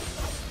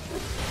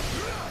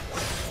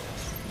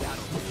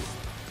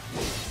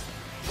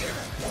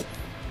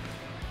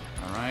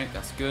 Alright,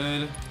 that's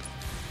good.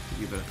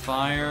 Give it a bit of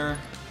fire.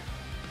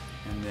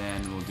 And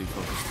then we'll do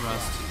focus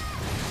thrust.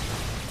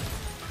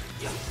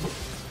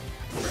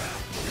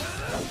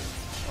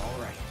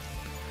 Alright.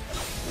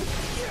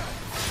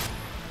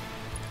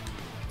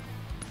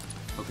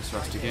 Focus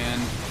thrust again.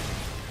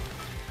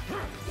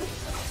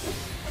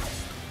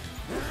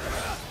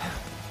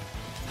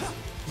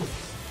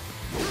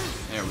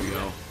 There we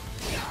go.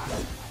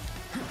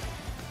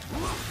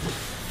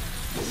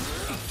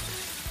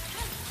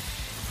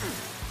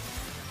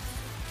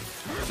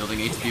 Building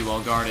HP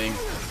while guarding.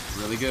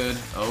 Really good.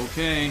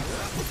 Okay.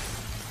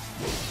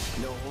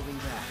 No holding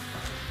back.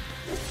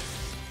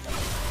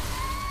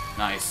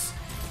 Nice.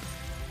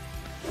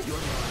 You're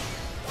mine.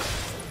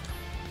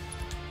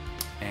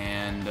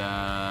 And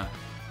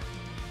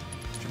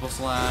triple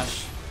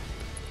slash.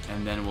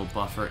 And then we'll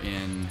buffer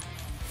in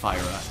Fire.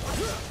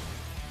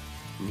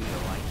 Need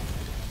a light.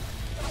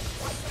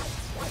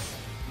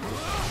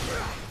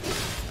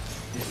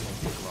 This won't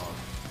take long.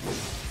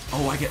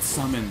 Oh, I get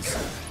summons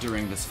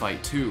during this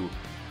fight too.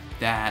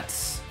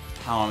 That's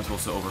how I'm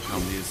supposed to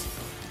overcome these.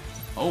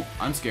 Oh,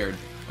 I'm scared.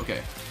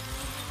 Okay.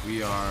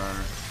 We are...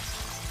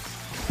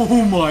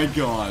 Oh my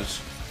gosh!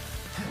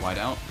 Wide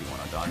out. We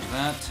want to dodge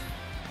that.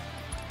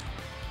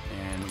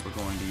 And we're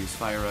going to use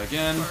Fire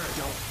again.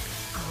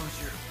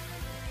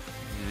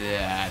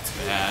 That's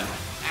bad.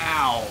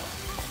 Ow!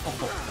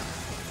 Oh.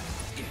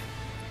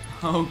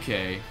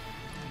 Okay.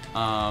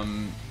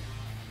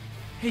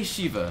 Hey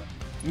Shiva,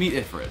 meet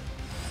Ifrit.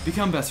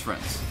 Become best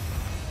friends.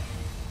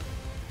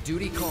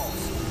 Duty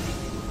calls.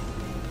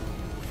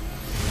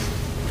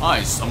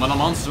 I summon a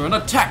monster in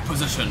attack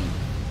position.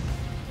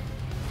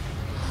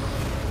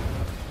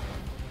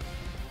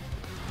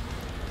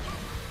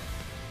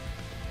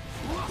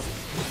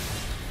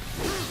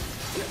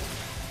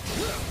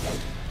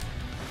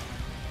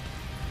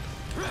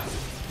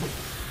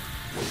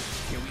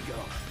 Here we go.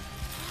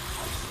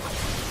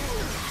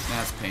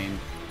 That's pain.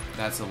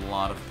 That's a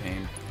lot of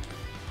pain.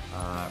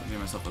 Give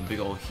myself a big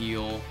old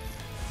heal.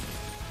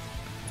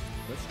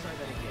 Let's try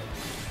that again.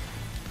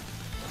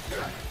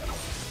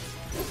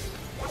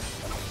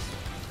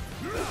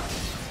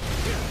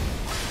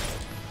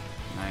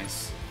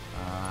 Nice.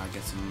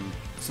 Get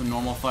some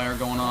normal fire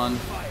going on.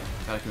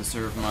 Gotta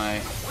conserve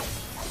my...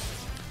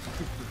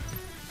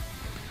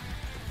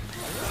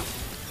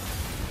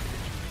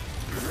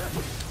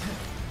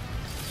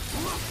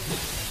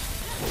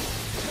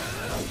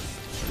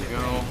 There we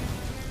go.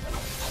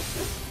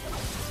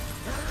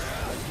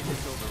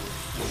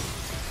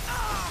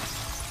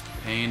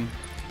 Pain.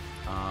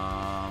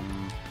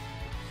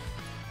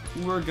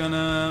 We're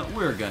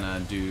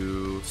gonna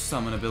do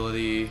summon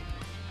ability.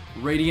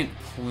 Radiant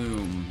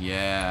Plume,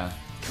 yeah.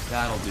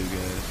 That'll do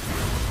good.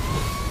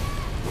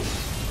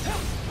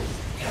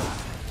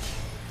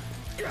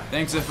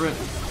 Thanks, Ifrit.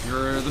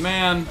 You're the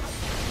man.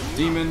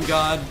 Demon,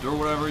 god, or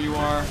whatever you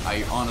are.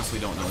 I honestly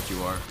don't know what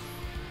you are.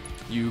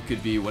 You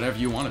could be whatever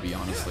you want to be,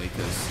 honestly,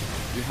 because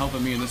you're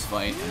helping me in this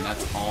fight, and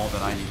that's all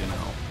that I need to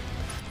know.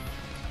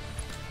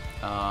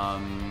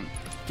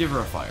 Give her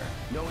a fire.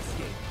 No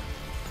escape.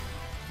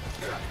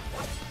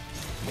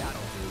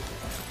 That'll do.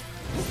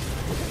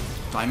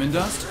 Diamond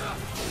dust?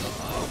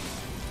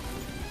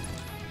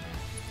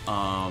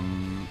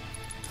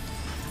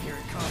 Here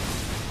it comes.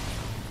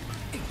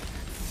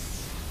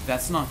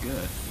 That's not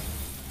good.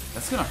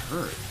 That's gonna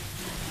hurt.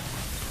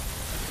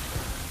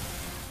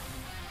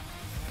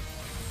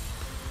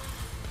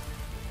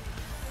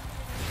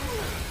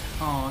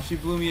 Oh, she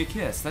blew me a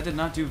kiss. That did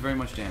not do very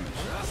much damage.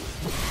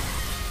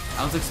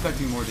 I was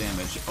expecting more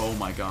damage. Oh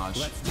my gosh.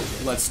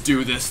 Let's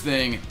do this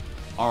thing.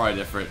 Alright,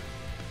 Ifrit.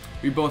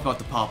 We both about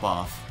to pop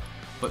off.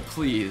 But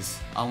please,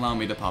 allow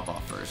me to pop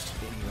off first.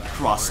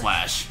 Cross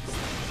slash.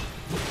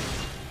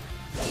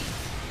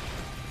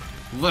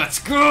 Let's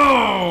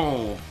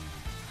go!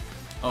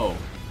 Oh.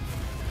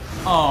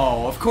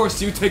 Oh, of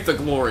course you take the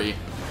glory.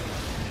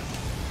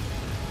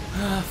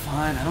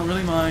 Fine, I don't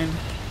really mind.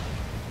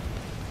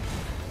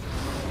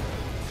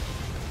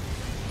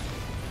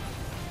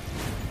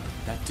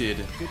 That did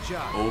good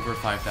job. Over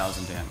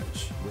 5,000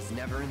 damage. Was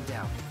never in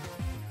doubt.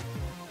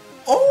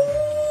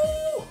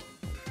 Oh!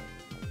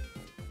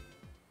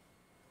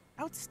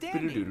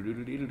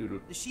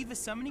 Outstanding. The Shiva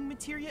summoning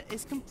materia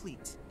is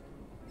complete.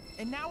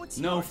 And now it's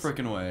no yours.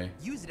 frickin' way.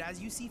 Use it as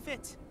you see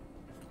fit.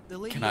 The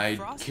Lady Can of I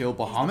Frost kill is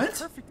the Bahamut?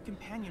 perfect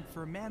companion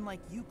for a man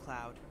like you,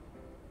 Cloud.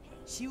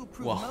 She will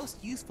prove Whoa.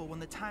 most useful when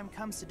the time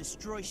comes to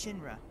destroy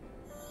Shinra.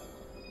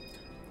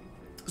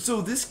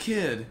 So this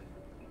kid,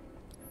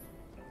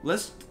 we're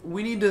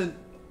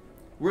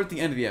at the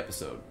end of the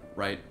episode,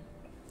 right?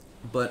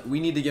 But we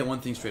need to get one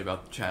thing straight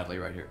about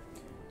Chadley right here.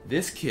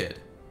 This kid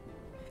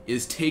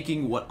is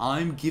taking what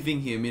I'm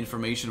giving him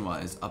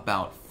information-wise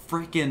about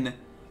frickin'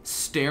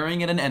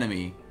 staring at an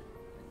enemy,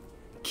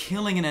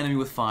 killing an enemy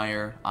with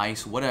fire,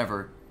 ice,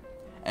 whatever,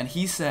 and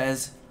he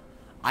says,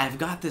 I've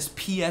got this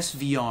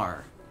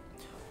PSVR.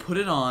 Put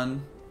it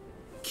on,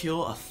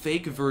 kill a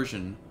fake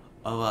version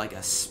of like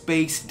a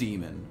space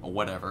demon or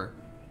whatever,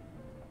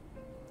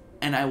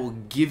 and I will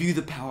give you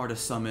the power to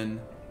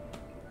summon.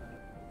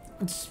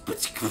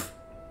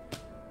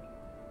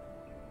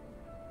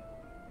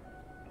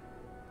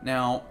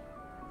 Now,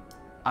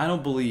 I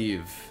don't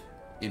believe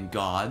in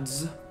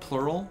gods,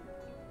 plural,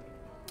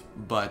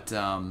 but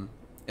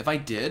if I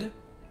did,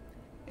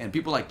 and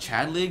people like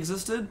Chadley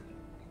existed,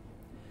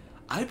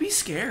 I'd be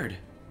scared.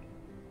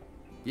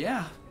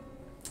 Yeah.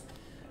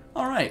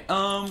 Alright,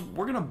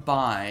 we're gonna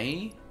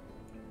buy...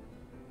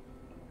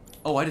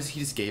 Oh, he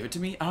just gave it to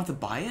me? I don't have to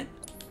buy it?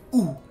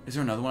 Ooh, is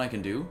there another one I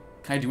can do?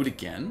 Can I do it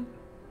again?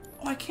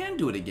 Oh, I can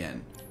do it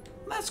again.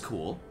 That's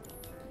cool.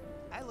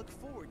 I look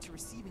forward to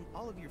receiving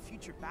all of your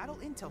future battle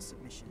intel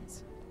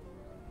submissions.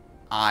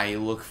 I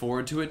look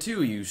forward to it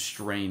too, you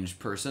strange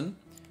person.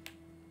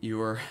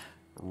 You're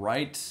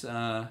right,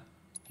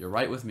 you're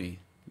right with me.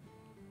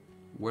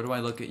 Where do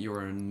I look at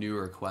your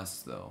newer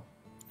quests, though?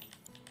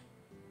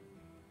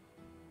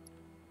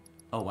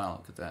 Oh wow,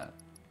 look at that.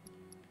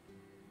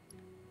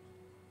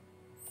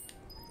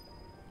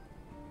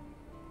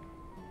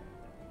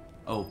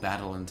 Oh,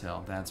 battle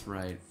intel, that's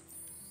right.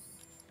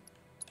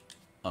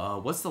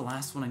 What's the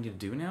last one I need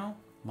to do now?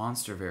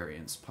 Monster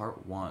variants,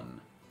 part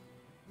 1.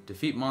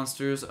 Defeat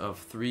monsters of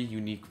 3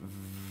 unique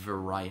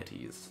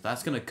varieties.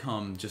 That's gonna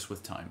come just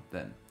with time,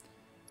 then.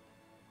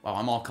 Wow,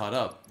 I'm all caught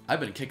up. I've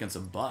been kicking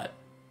some butt.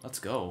 Let's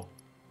go.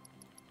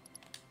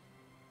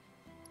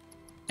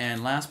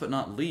 And last but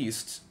not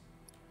least,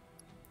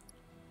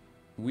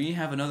 we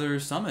have another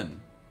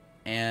summon.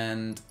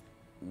 And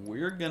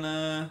we're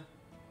gonna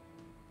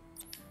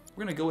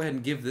go ahead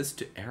and give this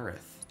to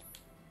Aerith.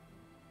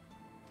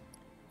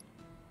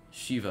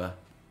 Shiva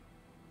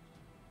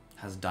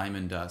has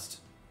diamond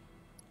dust.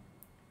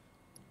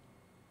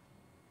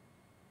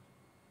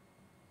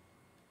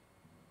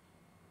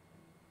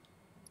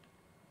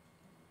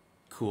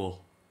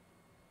 Cool.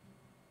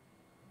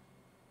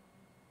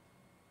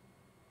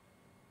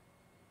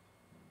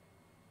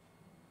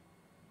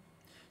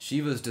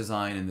 Shiva's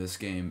design in this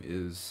game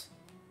is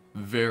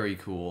very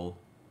cool.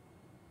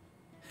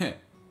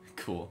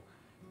 Cool.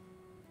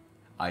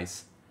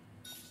 Ice.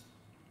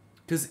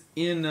 Because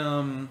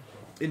in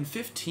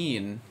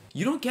 15,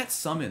 you don't get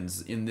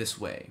summons in this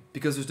way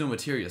because there's no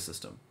materia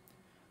system.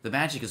 The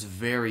magic is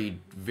very,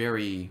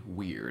 very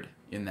weird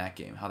in that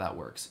game, how that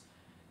works.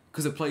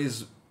 Because it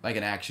plays like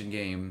an action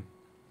game,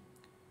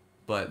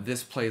 but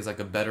this plays like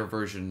a better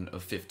version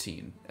of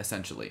 15,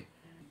 essentially.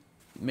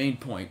 Main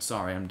point,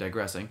 sorry, I'm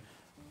digressing.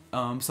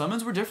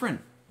 Summons were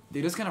different.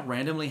 They just kind of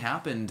randomly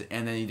happened,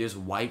 and then you just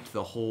wiped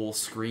the whole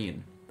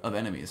screen of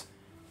enemies.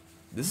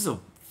 This is a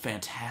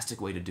fantastic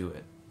way to do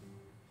it.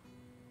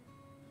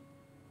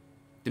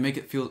 Makes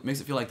it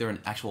feel like they're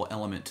an actual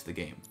element to the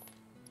game.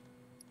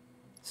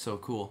 So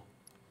cool.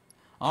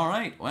 All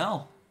right,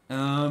 well,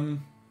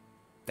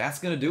 that's that's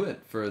gonna do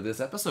it for this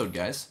episode,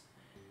 guys.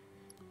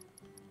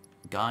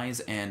 Guys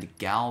and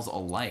gals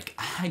alike,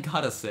 I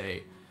gotta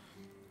say,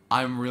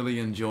 I'm really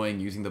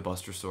enjoying using the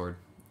Buster Sword.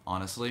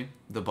 Honestly,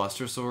 the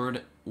Buster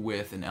Sword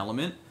with an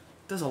element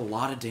does a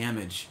lot of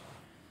damage.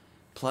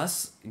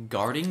 Plus,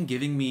 guarding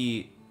giving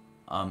me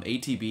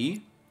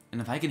ATB,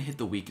 and if I can hit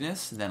the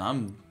weakness, then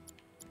I'm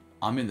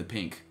in the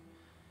pink.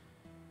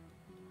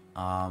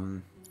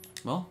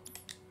 Well,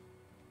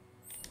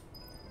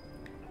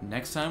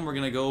 next time we're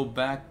gonna go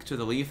back to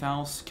the Leaf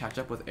House, catch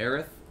up with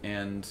Aerith,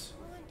 and...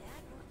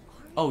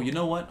 Oh, you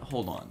know what?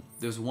 Hold on.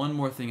 There's one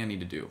more thing I need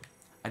to do.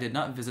 I did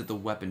not visit the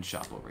weapon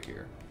shop over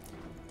here.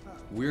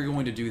 We're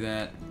going to do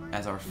that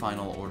as our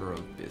final order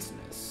of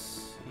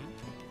business.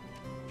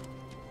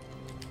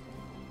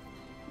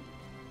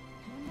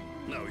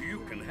 Now you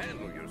can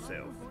handle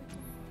yourself.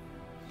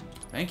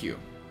 Thank you.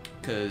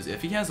 Because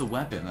if he has a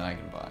weapon that I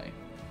can buy...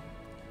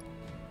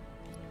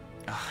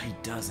 he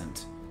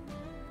doesn't.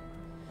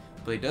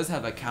 But he does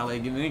have a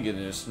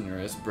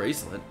Caligulatus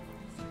bracelet.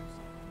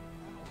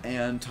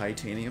 And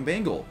titanium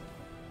bangle.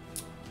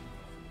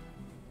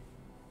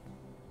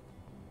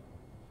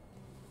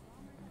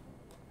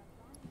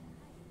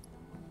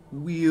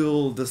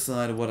 We'll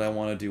decide what I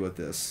want to do with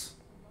this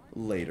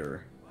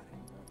later.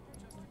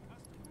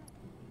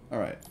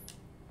 Alright.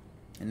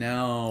 And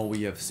now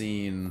we have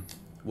seen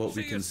what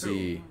we can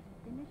see.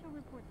 Initial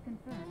reports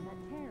confirm that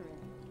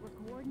terrorists were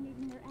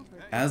coordinating their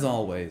efforts. As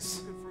always.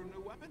 A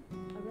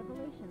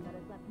revelation that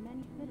has left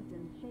many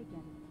citizens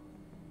shaken.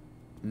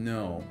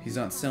 No, he's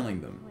not selling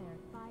them.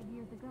 5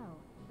 years ago,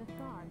 the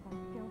scars are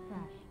still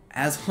fresh.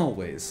 As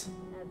always.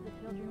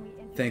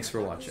 Thanks for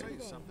watching.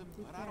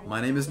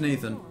 My name is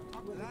Nathan.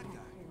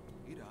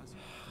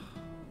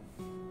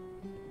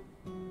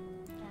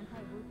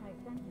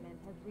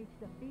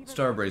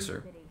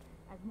 Starbracer.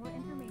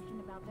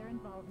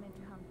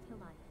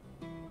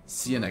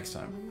 See you next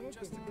time.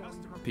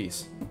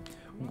 Peace.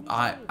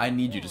 I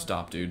need you to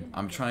stop, dude.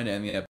 I'm trying to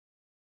end the episode.